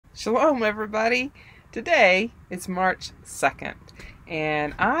Shalom, everybody. Today it's March 2nd,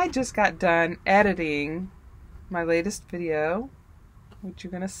 and I just got done editing my latest video, which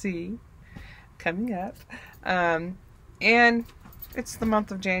you're going to see coming up. And it's the month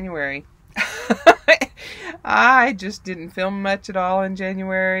of January. I just didn't film much at all in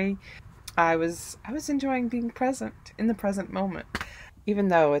January. I was enjoying being present in the present moment. Even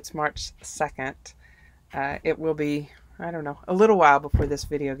though it's March 2nd, it will be, I don't know, a little while before this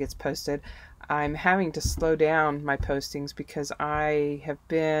video gets posted. I'm having to slow down my postings because I have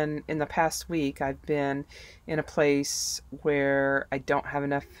been, in the past week, I've been in a place where I don't have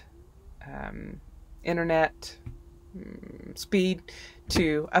enough internet speed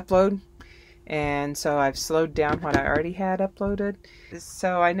to upload. And so I've slowed down what I already had uploaded.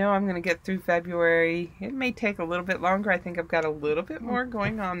 So I know I'm going to get through February. It may take a little bit longer. I think I've got a little bit more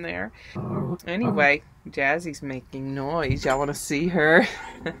going on there. Anyway, Jazzy's making noise. Y'all want to see her?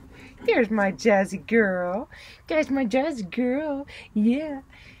 There's my Jazzy girl. There's my Jazzy girl. Yeah.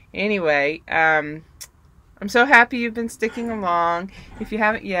 Anyway, I'm so happy you've been sticking along. If you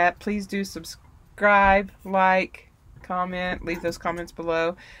haven't yet, please do subscribe, like, comment, leave those comments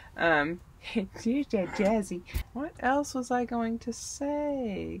below. Here's that Jazzy. What else was I going to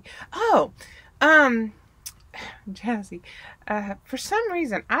say? Oh, Jazzy. For some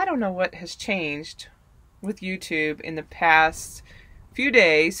reason, I don't know what has changed with YouTube in the past few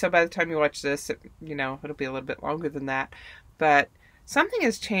days. So by the time you watch this, it'll be a little bit longer than that. But something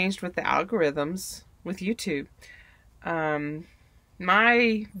has changed with the algorithms with YouTube.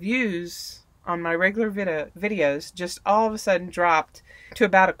 My views on my regular videos just all of a sudden dropped to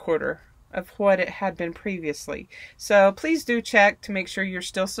about a quarter of what it had been previously. So please do check to make sure you're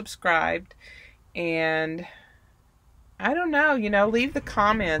still subscribed. And I don't know, leave the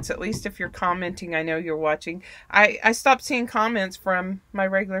comments. At least if you're commenting, I know you're watching. I stopped seeing comments from my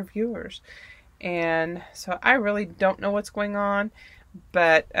regular viewers. And so I really don't know what's going on.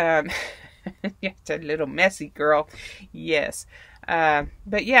 But it's a little messy, girl. Yes.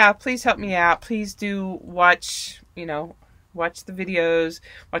 But yeah, please help me out. Please do watch, watch the videos,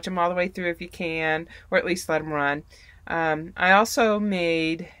 watch them all the way through if you can, or at least let them run. I also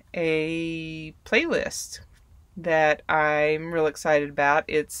made a playlist that I'm real excited about.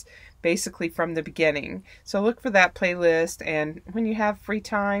 It's basically from the beginning. So look for that playlist, and when you have free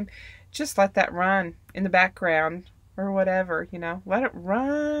time, just let that run in the background or whatever, let it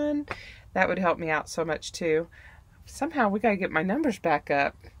run. That would help me out so much too. Somehow we gotta get my numbers back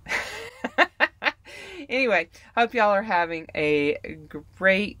up. Anyway, hope y'all are having a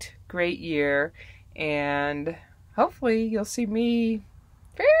great year, and hopefully you'll see me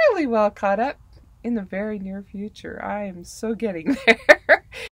fairly well caught up in the very near future. I am so getting there.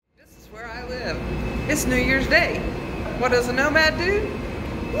 This is where I live. It's New Year's Day. What does a nomad do?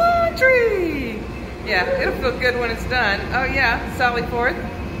 Laundry! Yeah, it'll feel good when it's done. Oh yeah, Sally Forth.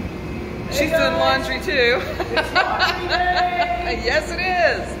 She's doing laundry too. It's laundry day! Yes, it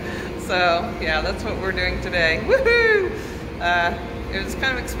is. So yeah, that's what we're doing today. Woohoo! It was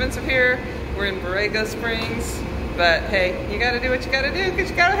kind of expensive here. We're in Borrego Springs, but hey, you got to do what you got to do because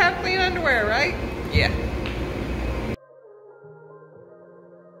you got to have clean underwear, right? Yeah.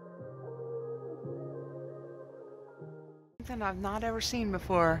 Something I've not ever seen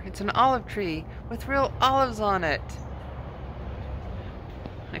before. It's an olive tree with real olives on it.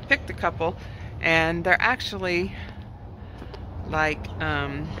 I picked a couple, and they're actually like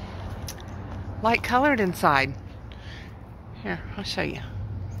light colored inside. Here, I'll show you.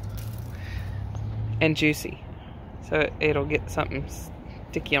 And juicy. So it'll get something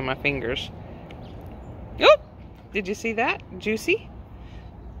sticky on my fingers. Oh! Did you see that? Juicy?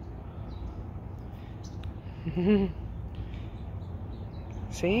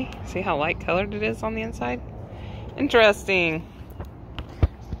 See? See how light colored it is on the inside? Interesting.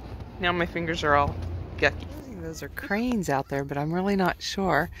 Now my fingers are all yucky. I think those are cranes out there, but I'm really not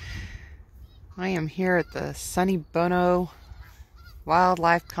sure. I am here at the Sunny Bono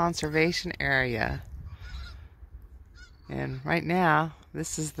Wildlife Conservation Area. And right now,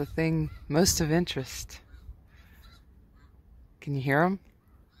 this is the thing most of interest. Can you hear them?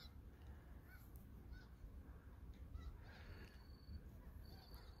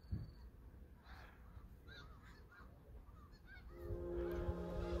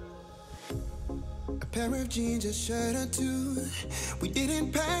 A pair of jeans, a shirt or two. We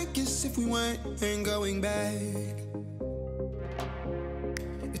didn't pack as if we weren't going back.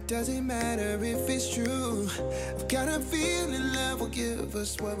 It doesn't matter if it's true. I've got a feeling love will give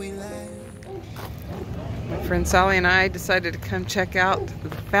us what we lack. My friend Sally and I decided to come check out the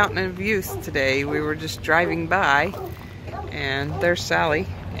Fountain of Youth today. We were just driving by, and there's Sally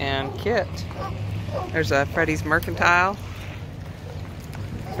and Kit. There's a Freddy's Mercantile,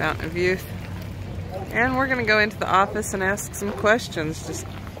 Fountain of Youth. And we're gonna go into the office and ask some questions, just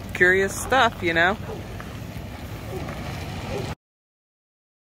curious stuff, you know.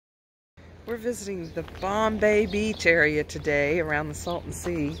 We're visiting the Bombay Beach area today around the Salton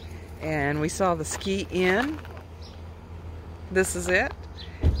Sea, and we saw the Ski Inn. This is it.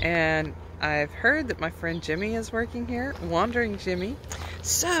 And I've heard that my friend Jimmy is working here, Wandering Jimmy.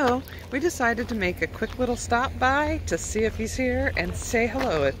 So we decided to make a quick little stop by to see if he's here and say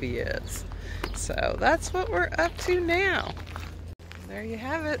hello if he is. So that's what we're up to now. There you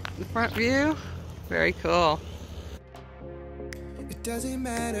have it, the front view. Very cool. It doesn't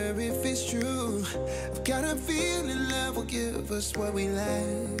matter if it's true. I've got a feeling love will give us what we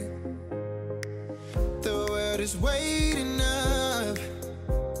like. The world is waiting up.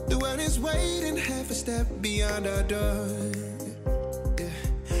 The world is waiting half a step beyond our door. Yeah.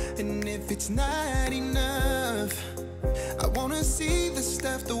 And if it's not enough, I wanna see the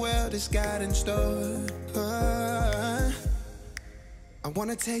stuff the world has got in store. I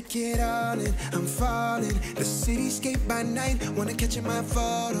wanna take it all in, I'm falling. The cityscape by night, wanna catch in my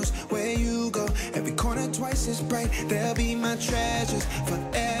photos. Where you go, every corner twice as bright. They'll be my treasures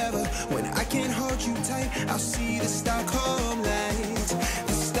forever. When I can't hold you tight, I'll see the Stockholm lights.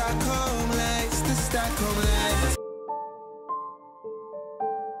 The Stockholm lights, the Stockholm lights.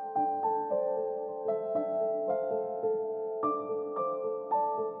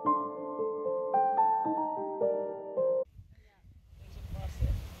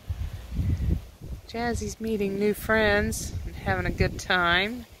 Jazzy's meeting new friends and having a good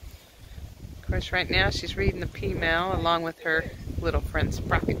time. Of course, right now she's reading the P-Mail along with her little friend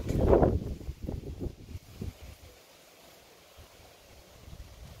Sprocket.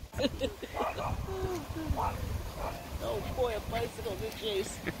 Oh boy, a bicycle to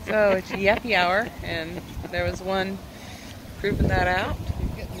chase. So it's Yappy Hour, and there was one proving that out.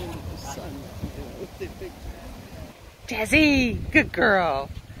 Getting into the sun with the big... Jazzy, good girl.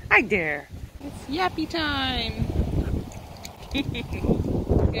 Hi there. It's yappy time. You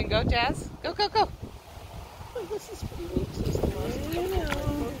gonna go, Jazz? Go, go, go. Oh, this is pretty neat.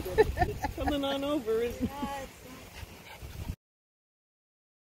 It's coming on over, isn't it?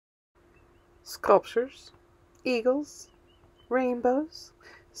 Sculptures, eagles, rainbows.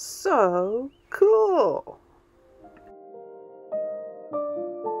 So cool.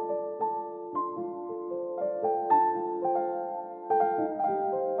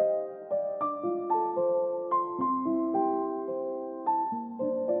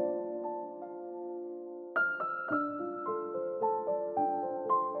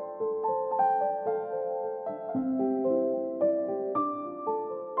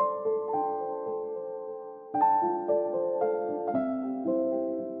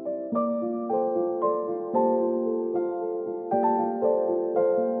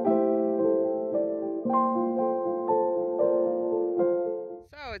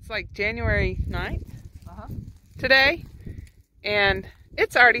 It's like January 9th today, and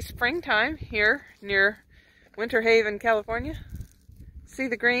it's already springtime here near Winter Haven, California. See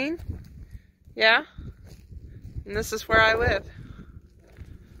the green? Yeah? And this is where I live.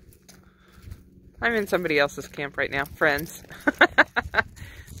 I'm in somebody else's camp right now, friends.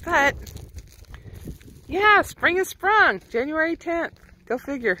 But, yeah, spring is sprung. January 10th. Go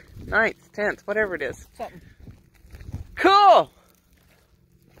figure. 9th, 10th, whatever it is. Something. Cool!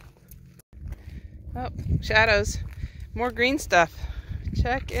 Oh, shadows. More green stuff.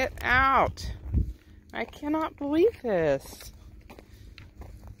 Check it out. I cannot believe this.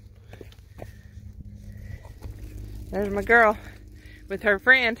 There's my girl with her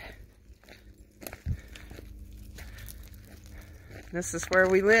friend. This is where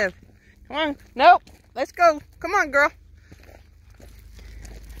we live. Come on. Nope. Let's go. Come on, girl.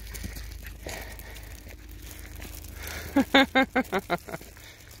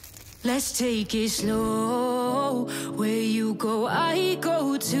 Let's take it slow. Where you go, I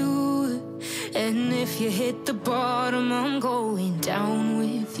go too. And if you hit the bottom, I'm going down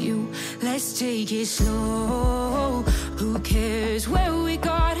with you. Let's take it slow. Who cares where we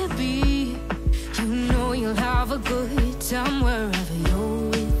gotta be? You know you'll have a good time wherever you're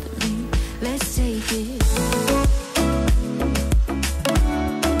with me. Let's take it slow.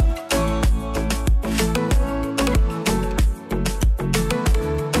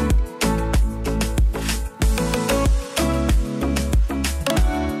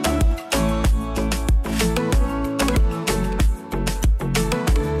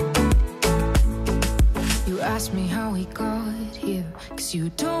 Ask me how we got here, 'cause you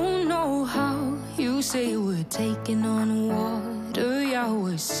don't know how. You say we're taking on water, yeah,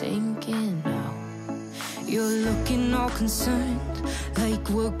 we're sinking now. You're looking all concerned, like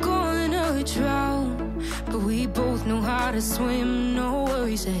we're gonna drown, but we both know how to swim. No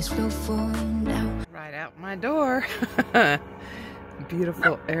worries, let's float for now. Right out my door.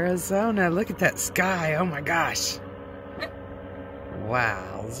 Beautiful Arizona. Look at that sky. Oh my gosh.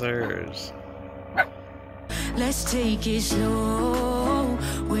 Wowzers. Let's take it slow.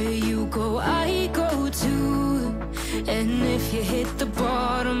 Where you go, I go too. And if you hit the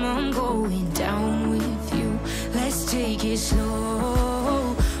bottom, I'm going down with you. Let's take it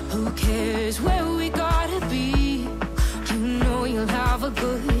slow. Who cares where we gotta be? You know you'll have a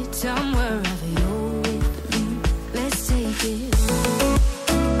good time wherever you're with me. Let's take it slow.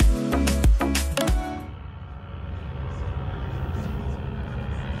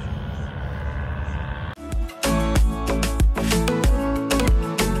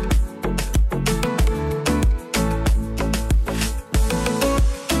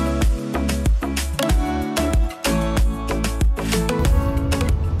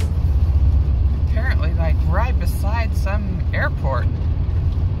 Right beside some airport.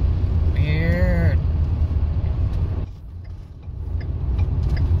 Weird.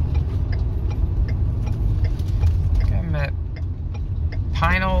 I think I'm at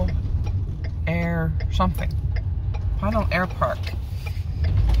Pinal Air something. Pinal Air Park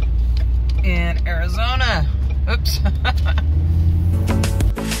in Arizona. Oops.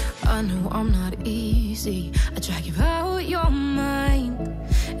 I know I'm not easy. I drag you out your mind.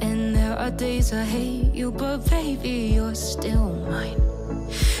 And there are days I hate you, but baby, you're still mine.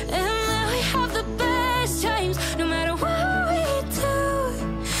 And we have the best times, no matter what we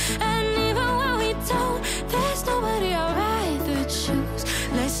do. And even when we don't, there's nobody I'd rather choose.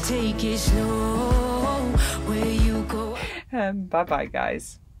 Let's take it slow. Where you go. Bye-bye,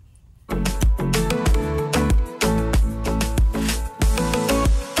 guys.